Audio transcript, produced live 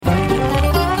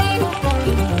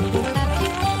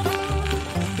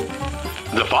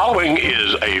following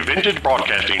is a Vintage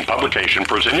Broadcasting publication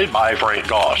presented by Frank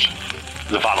Goss.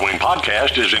 The following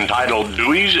podcast is entitled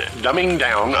Dewey's Dumbing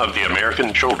Down of the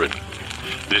American Children.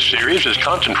 This series is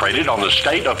concentrated on the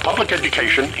state of public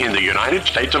education in the United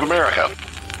States of America.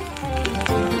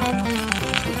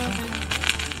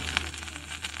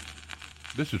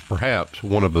 This is perhaps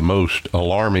one of the most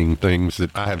alarming things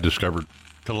that I have discovered.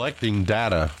 Collecting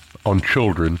data on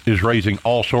children is raising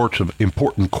all sorts of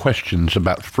important questions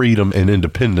about freedom and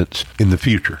independence in the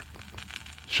future.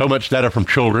 So much data from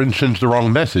children sends the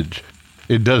wrong message.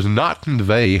 It does not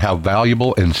convey how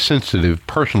valuable and sensitive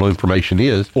personal information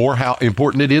is or how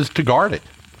important it is to guard it.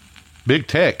 Big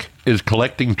tech is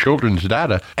collecting children's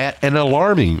data at an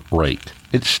alarming rate.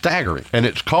 It's staggering, and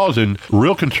it's causing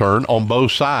real concern on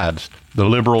both sides, the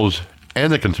liberals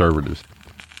and the conservatives.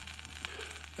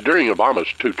 During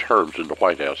Obama's 2 terms in the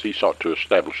White House, he sought to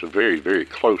establish a very, very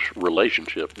close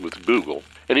relationship with Google,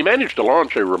 and he managed to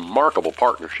launch a remarkable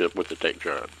partnership with the tech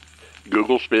giant.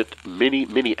 Google spent many,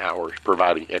 many hours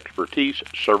providing expertise,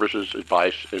 services,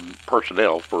 advice, and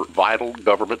personnel for vital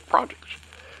government projects.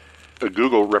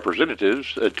 Google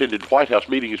representatives attended White House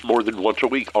meetings more than once a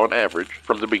week on average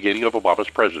from the beginning of Obama's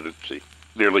presidency.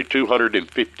 Nearly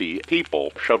 250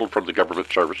 people shuttled from the government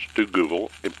service to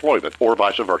Google employment, or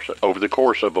vice versa, over the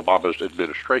course of Obama's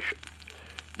administration.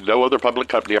 No other public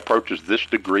company approaches this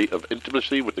degree of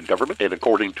intimacy with the government, and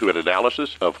according to an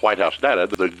analysis of White House data,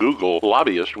 the Google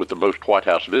lobbyist with the most White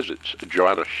House visits,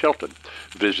 Joanna Shelton,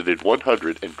 visited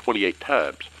 128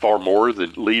 times, far more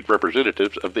than lead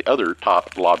representatives of the other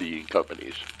top lobbying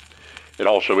companies. And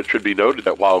also, it should be noted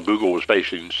that while Google was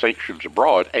facing sanctions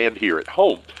abroad and here at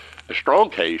home, a strong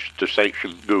case to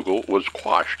sanction Google was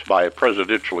quashed by a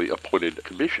presidentially appointed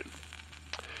commission.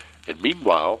 And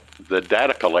meanwhile, the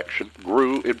data collection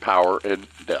grew in power and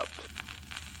depth.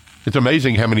 It's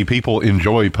amazing how many people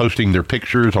enjoy posting their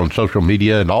pictures on social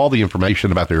media and all the information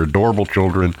about their adorable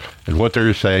children and what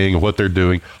they're saying and what they're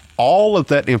doing. All of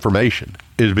that information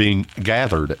is being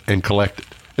gathered and collected.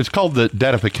 It's called the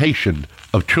datification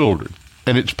of children.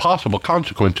 And its possible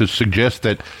consequences suggest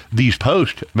that these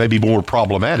posts may be more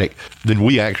problematic than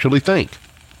we actually think.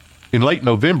 In late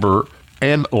November,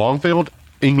 Anne Longfield,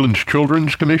 England's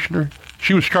children's commissioner,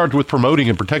 she was charged with promoting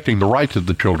and protecting the rights of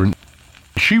the children.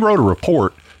 She wrote a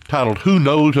report titled Who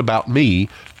Knows About Me,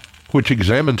 which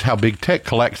examines how big tech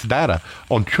collects data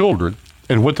on children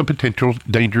and what the potential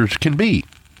dangers can be.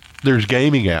 There's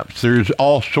gaming apps. There's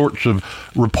all sorts of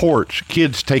reports,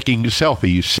 kids taking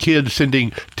selfies, kids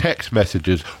sending text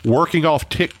messages, working off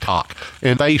TikTok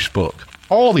and Facebook.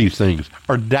 All these things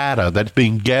are data that's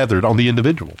being gathered on the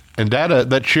individual. And data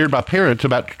that's shared by parents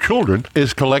about children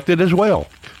is collected as well.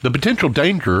 The potential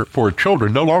danger for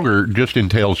children no longer just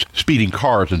entails speeding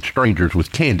cars and strangers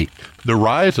with candy. The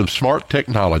rise of smart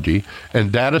technology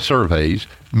and data surveys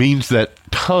means that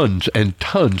tons and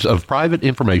tons of private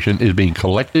information is being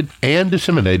collected and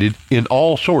disseminated in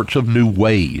all sorts of new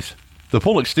ways. The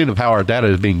full extent of how our data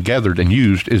is being gathered and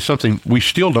used is something we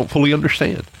still don't fully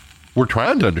understand. We're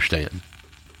trying to understand.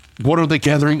 What are they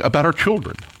gathering about our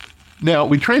children? Now,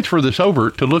 we transfer this over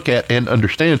to look at and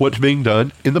understand what's being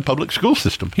done in the public school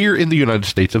system here in the United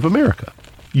States of America.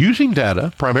 Using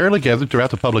data primarily gathered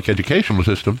throughout the public educational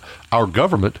system, our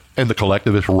government and the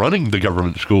collectivists running the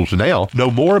government schools now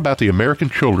know more about the American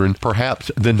children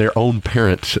perhaps than their own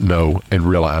parents know and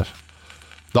realize.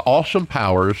 The awesome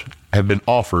powers have been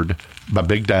offered by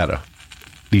big data.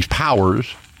 These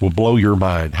powers will blow your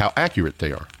mind how accurate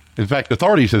they are. In fact,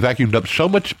 authorities have vacuumed up so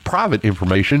much private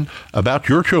information about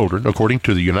your children, according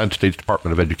to the United States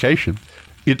Department of Education,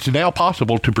 it's now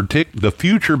possible to predict the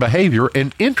future behavior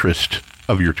and interest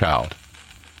of your child.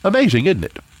 Amazing, isn't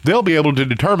it? They'll be able to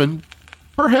determine,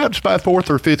 perhaps by 4th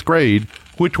or 5th grade,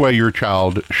 which way your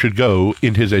child should go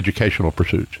in his educational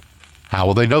pursuits. How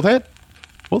will they know that?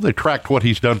 Well, they tracked what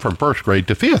he's done from 1st grade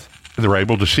to 5th. And they're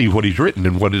able to see what he's written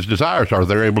and what his desires are.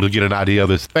 They're able to get an idea of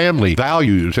his family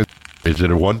values. Is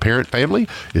it a one-parent family?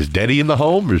 Is daddy in the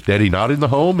home? Is daddy not in the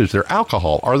home? Is there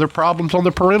alcohol? Are there problems on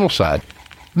the parental side?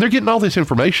 And they're getting all this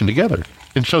information together.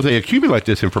 And so they accumulate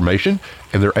this information,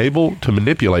 and they're able to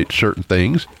manipulate certain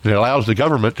things. And it allows the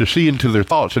government to see into their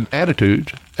thoughts and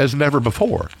attitudes as never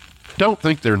before. Don't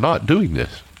think they're not doing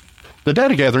this. The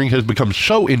data gathering has become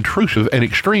so intrusive and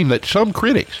extreme that some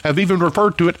critics have even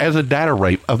referred to it as a data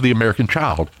rape of the American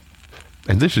child.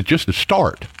 And this is just a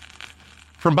start.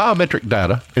 From biometric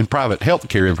data and private health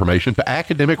care information to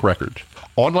academic records,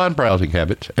 online browsing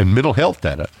habits, and mental health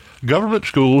data, government,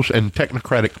 schools, and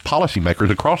technocratic policymakers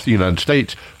across the United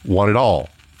States want it all,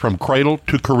 from cradle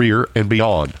to career and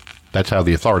beyond. That's how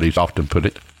the authorities often put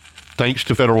it. Thanks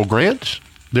to federal grants,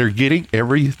 they're getting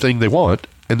everything they want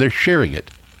and they're sharing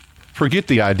it. Forget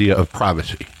the idea of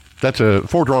privacy. That's a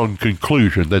foregone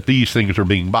conclusion that these things are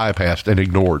being bypassed and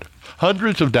ignored.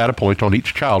 Hundreds of data points on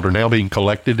each child are now being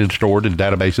collected and stored in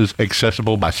databases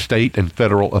accessible by state and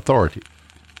federal authorities.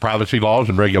 Privacy laws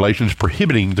and regulations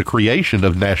prohibiting the creation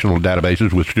of national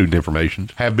databases with student information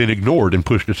have been ignored and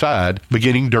pushed aside,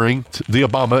 beginning during the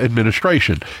Obama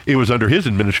administration. It was under his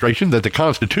administration that the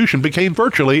Constitution became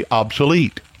virtually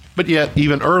obsolete. But yet,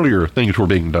 even earlier things were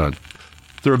being done.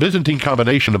 Through a Byzantine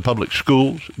combination of public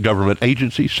schools, government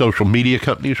agencies, social media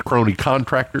companies, crony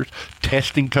contractors,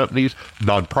 testing companies,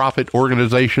 nonprofit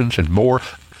organizations, and more,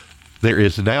 there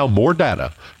is now more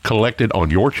data collected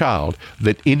on your child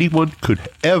than anyone could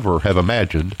ever have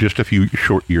imagined just a few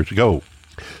short years ago.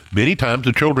 Many times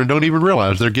the children don't even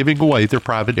realize they're giving away their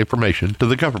private information to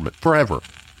the government forever.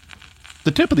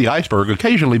 The tip of the iceberg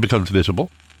occasionally becomes visible.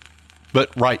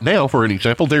 But right now, for an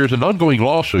example, there is an ongoing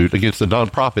lawsuit against the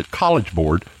nonprofit College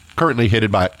Board, currently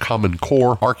headed by Common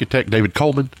Core architect David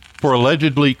Coleman, for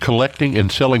allegedly collecting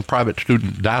and selling private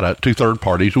student data to third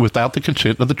parties without the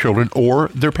consent of the children or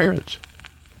their parents.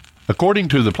 According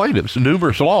to the plaintiffs,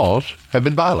 numerous laws have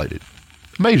been violated.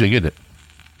 Amazing, isn't it?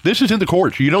 This is in the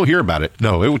courts. You don't hear about it.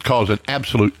 No, it would cause an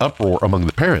absolute uproar among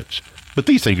the parents. But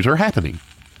these things are happening.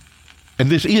 And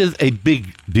this is a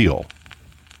big deal.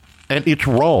 And it's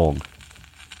wrong.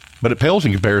 But it pales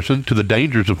in comparison to the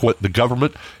dangers of what the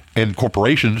government and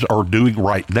corporations are doing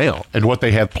right now and what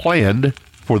they have planned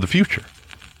for the future.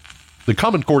 The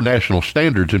Common Core national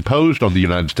standards imposed on the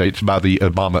United States by the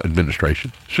Obama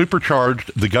administration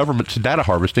supercharged the government's data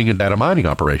harvesting and data mining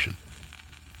operation.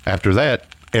 After that,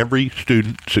 Every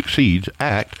Student Succeeds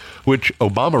Act, which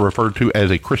Obama referred to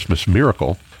as a Christmas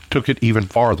miracle, took it even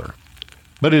farther.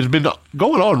 But it's been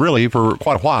going on really for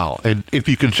quite a while. And if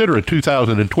you consider a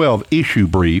 2012 issue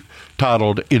brief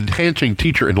titled Enhancing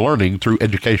Teacher and Learning Through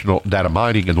Educational Data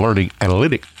Mining and Learning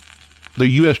Analytics, the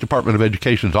U.S. Department of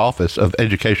Education's Office of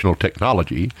Educational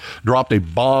Technology dropped a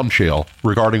bombshell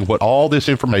regarding what all this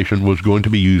information was going to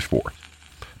be used for.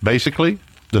 Basically,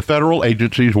 the federal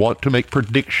agencies want to make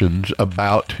predictions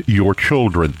about your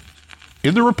children.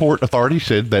 In the report, authorities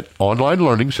said that online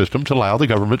learning systems allow the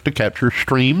government to capture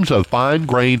streams of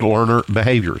fine-grained learner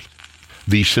behaviors.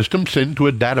 These systems send to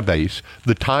a database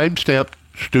the time-stamped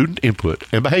student input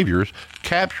and behaviors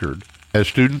captured as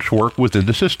students work within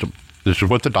the system. This is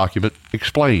what the document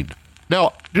explained.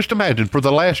 Now, just imagine for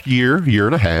the last year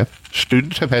and a half,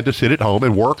 students have had to sit at home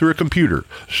and work through a computer.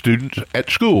 Students at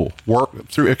school work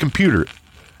through a computer.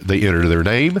 They enter their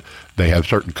name. They have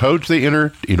certain codes they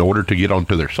enter in order to get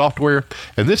onto their software.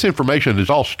 And this information is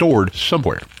all stored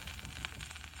somewhere.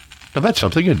 Now, that's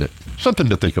something, isn't it? Something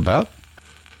to think about.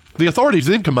 The authorities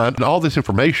then combine all this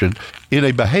information in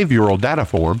a behavioral data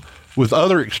form with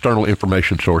other external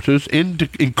information sources,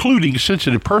 including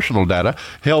sensitive personal data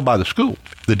held by the school,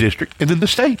 the district, and then the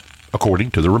state,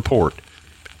 according to the report.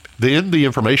 Then the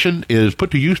information is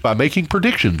put to use by making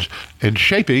predictions and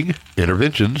shaping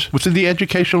interventions within the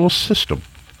educational system.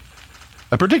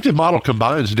 A predictive model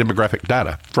combines demographic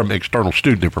data from external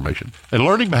student information and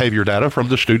learning behavior data from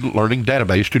the student learning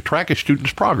database to track a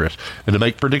student's progress and to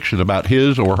make predictions about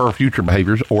his or her future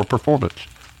behaviors or performance.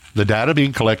 The data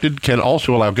being collected can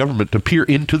also allow government to peer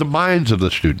into the minds of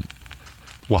the student.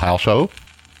 Well, how so?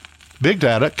 Big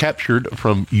data captured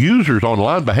from users'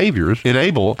 online behaviors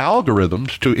enable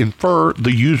algorithms to infer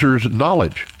the user's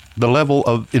knowledge, the level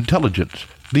of intelligence,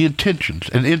 the intentions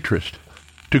and interest,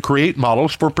 to create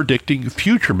models for predicting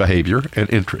future behavior and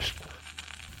interest.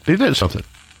 Isn't that something?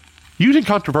 Using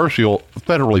controversial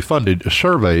federally funded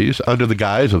surveys under the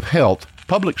guise of health,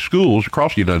 public schools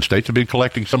across the United States have been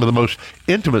collecting some of the most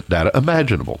intimate data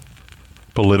imaginable.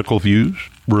 Political views,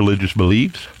 religious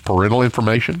beliefs, parental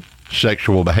information,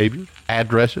 sexual behavior,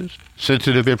 addresses,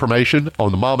 sensitive information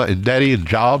on the mama and daddy and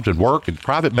jobs and work and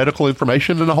private medical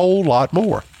information and a whole lot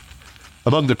more.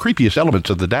 Among the creepiest elements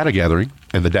of the data gathering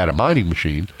and the data mining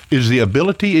machine is the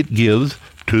ability it gives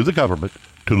to the government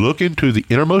to look into the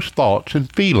innermost thoughts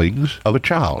and feelings of a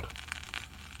child.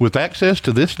 With access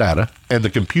to this data and the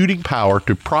computing power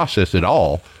to process it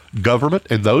all, government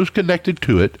and those connected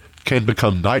to it can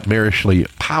become nightmarishly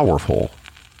powerful.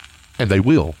 And they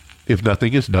will, if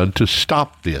nothing is done to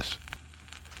stop this.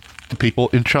 The people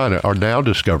in China are now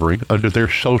discovering under their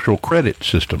social credit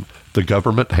system, the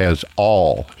government has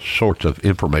all sorts of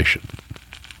information.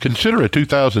 Consider a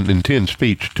 2010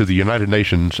 speech to the United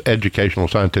Nations Educational,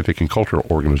 Scientific, and Cultural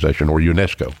Organization, or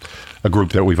UNESCO, a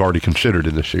group that we've already considered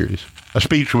in this series. A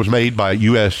speech was made by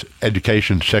U.S.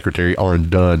 Education Secretary Aaron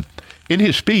Dunn. In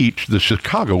his speech, the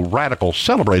Chicago Radical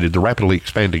celebrated the rapidly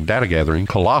expanding data gathering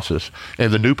colossus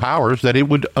and the new powers that it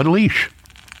would unleash.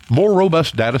 More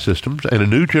robust data systems and a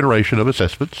new generation of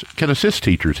assessments can assist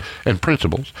teachers and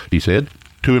principals, he said,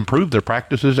 to improve their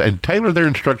practices and tailor their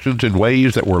instructions in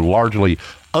ways that were largely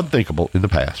unthinkable in the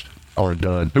past. Orrin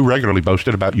Dunn, who regularly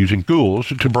boasted about using schools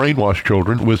to brainwash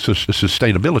children with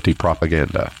sustainability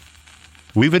propaganda.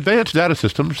 We've advanced data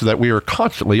systems that we are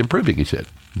constantly improving, he said.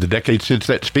 The decades since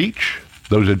that speech,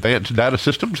 those advanced data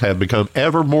systems have become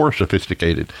ever more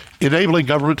sophisticated, enabling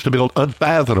governments to build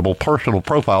unfathomable personal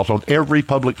profiles on every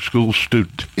public school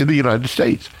student in the United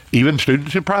States. Even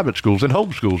students in private schools and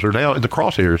homeschools are now in the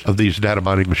crosshairs of these data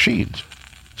mining machines.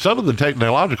 Some of the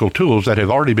technological tools that have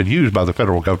already been used by the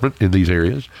federal government in these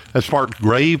areas have sparked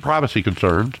grave privacy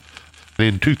concerns.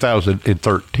 In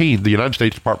 2013, the United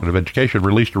States Department of Education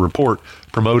released a report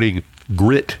promoting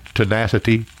grit,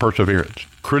 tenacity, perseverance,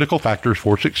 critical factors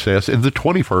for success in the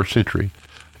 21st century.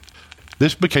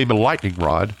 This became a lightning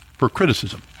rod for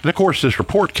criticism. And of course, this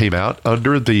report came out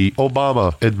under the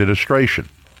Obama administration.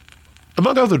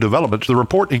 Among other developments, the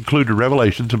report included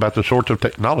revelations about the sorts of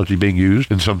technology being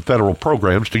used in some federal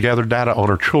programs to gather data on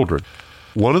our children.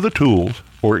 One of the tools,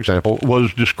 for example,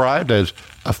 was described as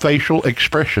a facial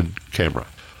expression camera.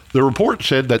 The report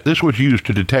said that this was used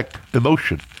to detect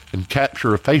emotion and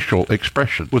capture a facial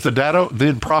expression, with the data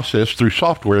then processed through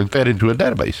software and fed into a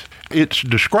database. It's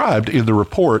described in the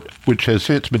report, which has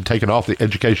since been taken off the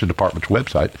Education Department's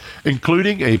website,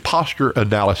 including a posture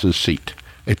analysis seat,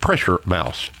 a pressure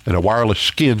mouse, and a wireless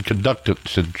skin conductance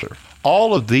sensor.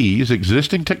 All of these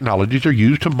existing technologies are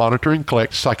used to monitor and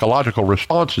collect psychological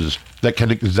responses that can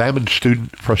examine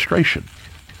student frustration.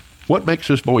 What makes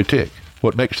this boy tick?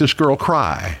 What makes this girl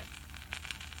cry?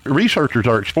 Researchers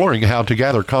are exploring how to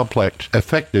gather complex,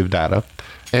 effective data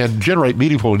and generate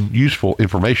meaningful and useful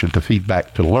information to feed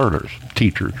back to learners,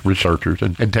 teachers, researchers,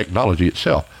 and technology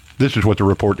itself. This is what the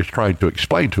report is trying to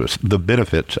explain to us, the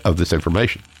benefits of this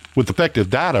information. With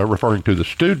effective data referring to the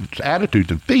student's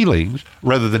attitudes and feelings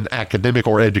rather than academic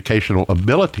or educational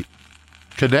ability,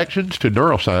 connections to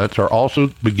neuroscience are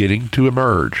also beginning to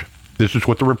emerge. This is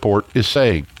what the report is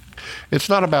saying. It's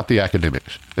not about the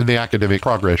academics and the academic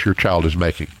progress your child is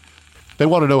making. They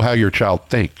want to know how your child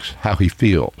thinks, how he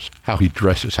feels, how he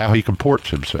dresses, how he comports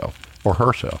himself or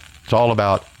herself. It's all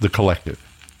about the collective.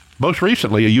 Most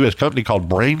recently, a U.S. company called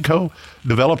BrainCo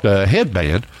developed a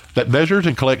headband that measures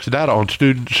and collects data on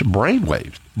students'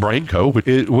 brainwaves.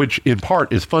 BrainCo, which in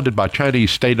part is funded by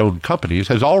Chinese state-owned companies,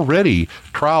 has already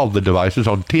trialed the devices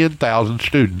on 10,000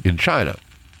 students in China.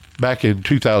 Back in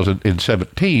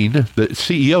 2017, the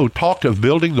CEO talked of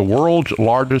building the world's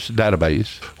largest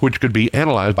database, which could be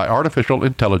analyzed by artificial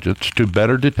intelligence to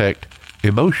better detect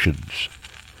emotions.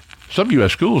 Some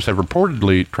U.S. schools have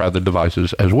reportedly tried the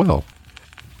devices as well.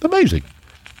 Amazing.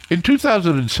 In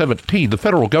 2017, the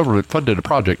federal government funded a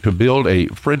project to build a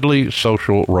friendly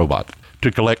social robot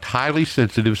to collect highly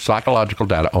sensitive psychological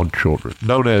data on children,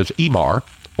 known as EMAR,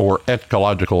 or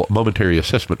Ecological Momentary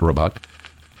Assessment Robot.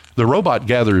 The robot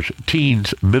gathers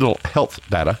teens' mental health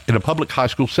data in a public high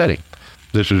school setting.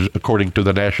 This is according to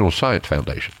the National Science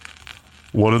Foundation.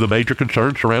 One of the major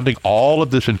concerns surrounding all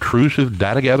of this intrusive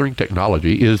data gathering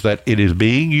technology is that it is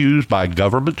being used by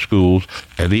government schools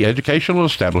and the educational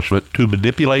establishment to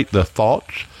manipulate the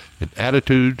thoughts and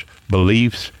attitudes,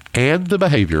 beliefs, and the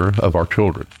behavior of our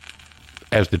children.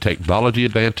 As the technology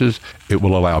advances, it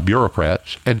will allow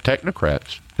bureaucrats and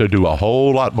technocrats to do a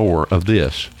whole lot more of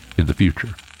this in the future.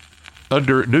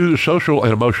 Under new social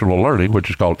and emotional learning, which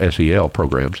is called SEL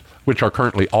programs, which are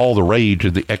currently all the rage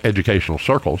in the educational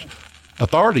circles,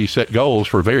 authorities set goals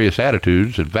for various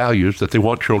attitudes and values that they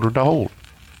want children to hold.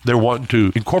 They're wanting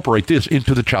to incorporate this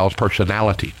into the child's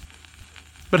personality.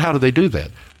 But how do they do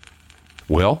that?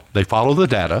 Well, they follow the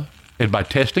data, and by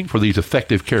testing for these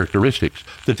effective characteristics,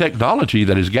 the technology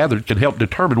that is gathered can help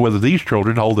determine whether these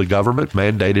children hold the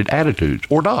government-mandated attitudes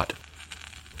or not.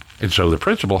 And so the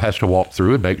principal has to walk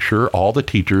through and make sure all the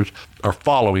teachers are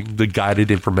following the guided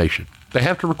information. They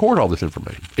have to record all this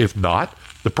information. If not,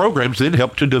 the programs then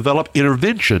help to develop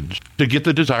interventions to get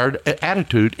the desired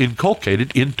attitude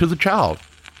inculcated into the child.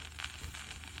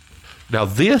 Now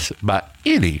this, by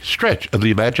any stretch of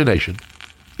the imagination,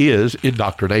 is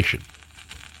indoctrination.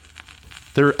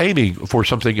 They're aiming for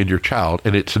something in your child,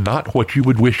 and it's not what you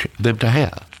would wish them to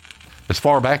have. As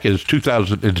far back as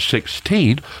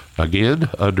 2016, again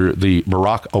under the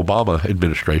Barack Obama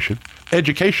administration,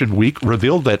 Education Week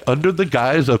revealed that under the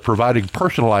guise of providing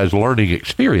personalized learning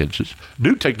experiences,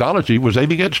 new technology was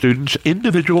aiming at students'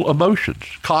 individual emotions,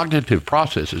 cognitive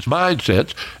processes,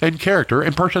 mindsets, and character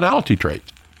and personality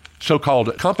traits. So-called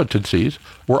competencies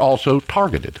were also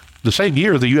targeted. The same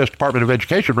year, the U.S. Department of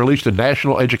Education released a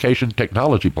National Education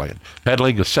Technology Plan,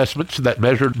 peddling assessments that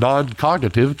measured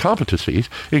non-cognitive competencies,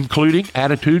 including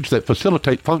attitudes that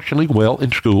facilitate functioning well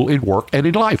in school, in work, and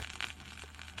in life.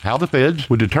 How the feds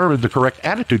would determine the correct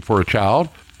attitude for a child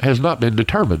has not been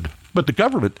determined, but the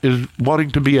government is wanting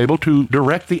to be able to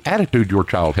direct the attitude your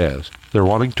child has. They're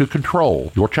wanting to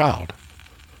control your child.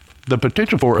 The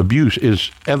potential for abuse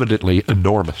is evidently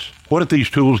enormous. What if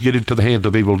these tools get into the hands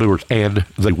of evildoers? And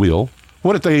they will.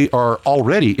 What if they are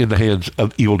already in the hands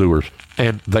of evildoers?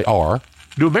 And they are.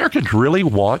 Do Americans really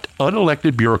want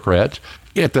unelected bureaucrats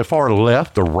at the far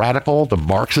left, the radical, the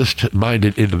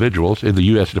Marxist-minded individuals in the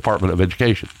U.S. Department of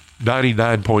Education?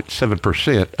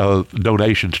 99.7% of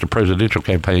donations to presidential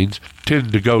campaigns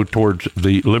tend to go towards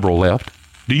the liberal left.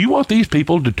 Do you want these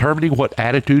people determining what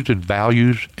attitudes and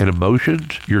values and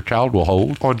emotions your child will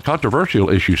hold on controversial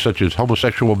issues such as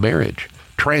homosexual marriage,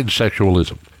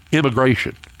 transsexualism,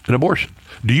 immigration, and abortion?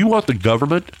 Do you want the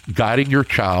government guiding your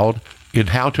child in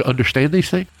how to understand these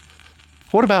things?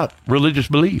 What about religious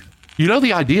belief? You know,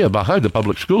 the idea behind the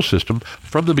public school system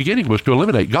from the beginning was to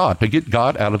eliminate God, to get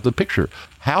God out of the picture.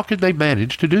 How can they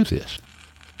manage to do this?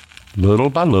 Little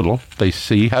by little, they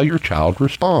see how your child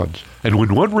responds. And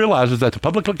when one realizes that the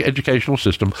public educational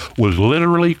system was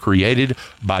literally created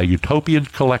by utopian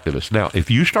collectivists. Now, if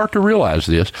you start to realize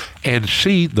this and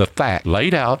see the fact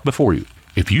laid out before you,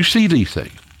 if you see these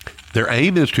things, their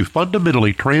aim is to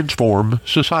fundamentally transform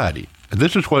society. And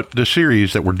this is what the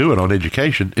series that we're doing on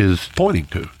education is pointing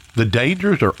to. The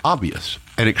dangers are obvious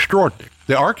and extraordinary.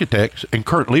 The architects and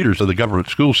current leaders of the government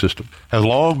school system have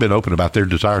long been open about their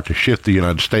desire to shift the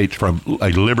United States from a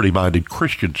liberty-minded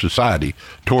Christian society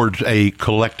towards a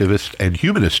collectivist and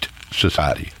humanist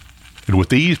society. And with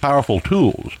these powerful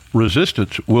tools,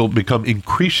 resistance will become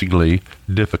increasingly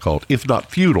difficult, if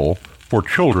not futile, for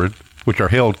children which are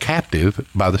held captive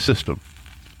by the system.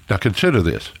 Now consider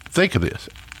this. Think of this.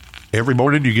 Every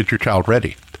morning you get your child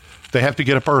ready. They have to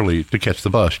get up early to catch the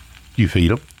bus. You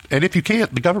feed them. And if you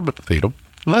can't, the government will feed them.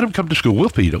 Let them come to school. We'll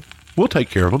feed them. We'll take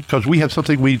care of them because we have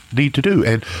something we need to do.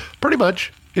 And pretty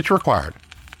much it's required.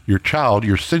 Your child,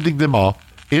 you're sending them off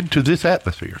into this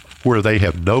atmosphere where they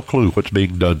have no clue what's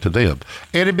being done to them.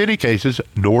 And in many cases,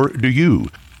 nor do you.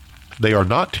 They are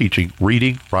not teaching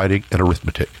reading, writing, and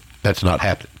arithmetic. That's not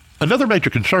happening. Another major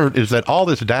concern is that all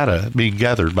this data being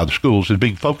gathered by the schools is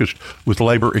being focused with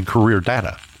labor and career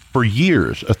data. For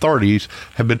years, authorities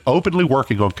have been openly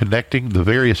working on connecting the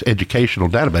various educational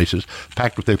databases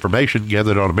packed with information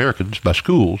gathered on Americans by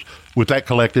schools with that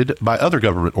collected by other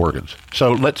government organs.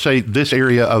 So let's say this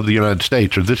area of the United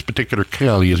States or this particular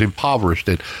county is impoverished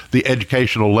and the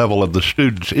educational level of the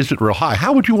students isn't real high.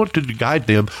 How would you want to guide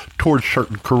them towards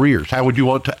certain careers? How would you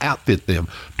want to outfit them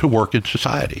to work in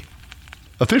society?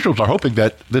 Officials are hoping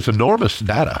that this enormous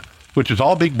data, which is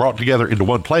all being brought together into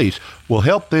one place, will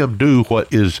help them do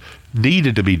what is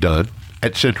needed to be done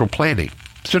at central planning.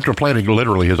 Central planning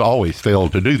literally has always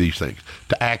failed to do these things,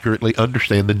 to accurately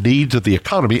understand the needs of the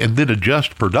economy and then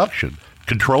adjust production,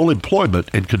 control employment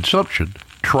and consumption,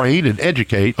 train and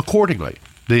educate accordingly.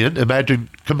 Then imagine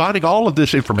combining all of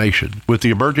this information with the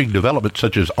emerging developments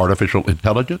such as artificial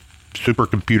intelligence,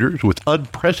 supercomputers with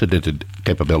unprecedented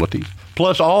capabilities,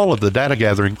 plus all of the data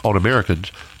gathering on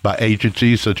Americans by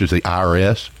agencies such as the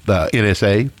IRS, the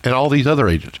NSA, and all these other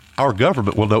agents. Our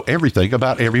government will know everything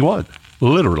about everyone,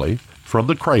 literally from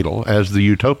the cradle, as the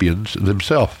utopians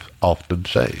themselves often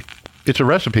say. It's a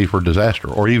recipe for disaster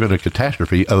or even a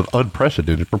catastrophe of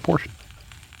unprecedented proportions.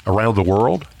 Around the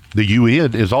world, the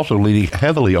UN is also leaning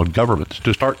heavily on governments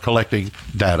to start collecting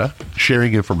data,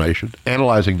 sharing information,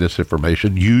 analyzing this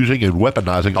information, using and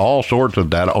weaponizing all sorts of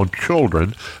data on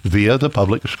children via the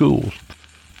public schools.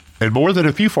 And more than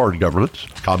a few foreign governments,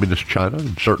 Communist China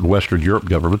and certain Western Europe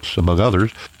governments, among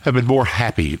others, have been more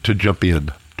happy to jump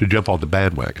on the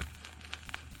bandwagon.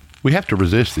 We have to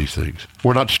resist these things.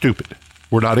 We're not stupid.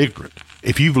 We're not ignorant.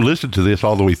 If you've listened to this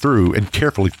all the way through and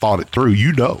carefully thought it through,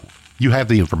 you know you have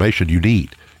the information you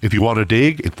need. If you want to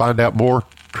dig and find out more,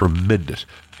 tremendous.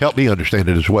 Help me understand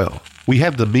it as well. We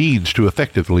have the means to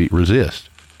effectively resist.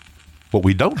 What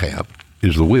we don't have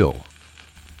is the will.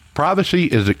 Privacy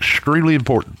is extremely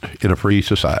important in a free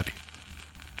society.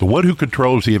 The one who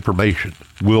controls the information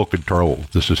will control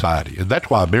the society. And that's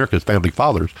why America's founding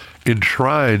fathers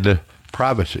enshrined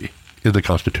privacy in the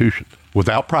Constitution.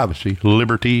 Without privacy,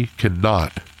 liberty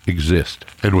cannot exist.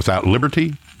 And without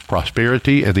liberty,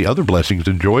 prosperity and the other blessings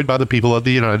enjoyed by the people of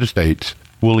the United States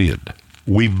will end.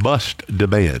 We must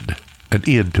demand an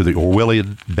end to the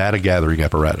Orwellian data gathering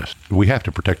apparatus. We have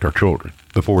to protect our children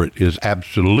before it is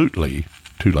absolutely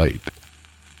too late.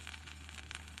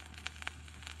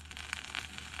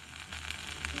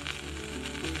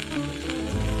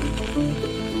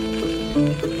 This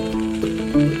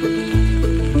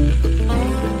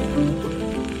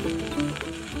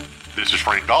is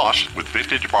Frank Goss with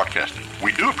Vintage Broadcasting.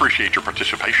 We do appreciate your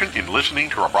participation in listening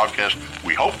to our broadcast.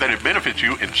 We hope that it benefits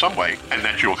you in some way and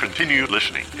that you'll continue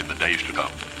listening in the days to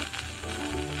come.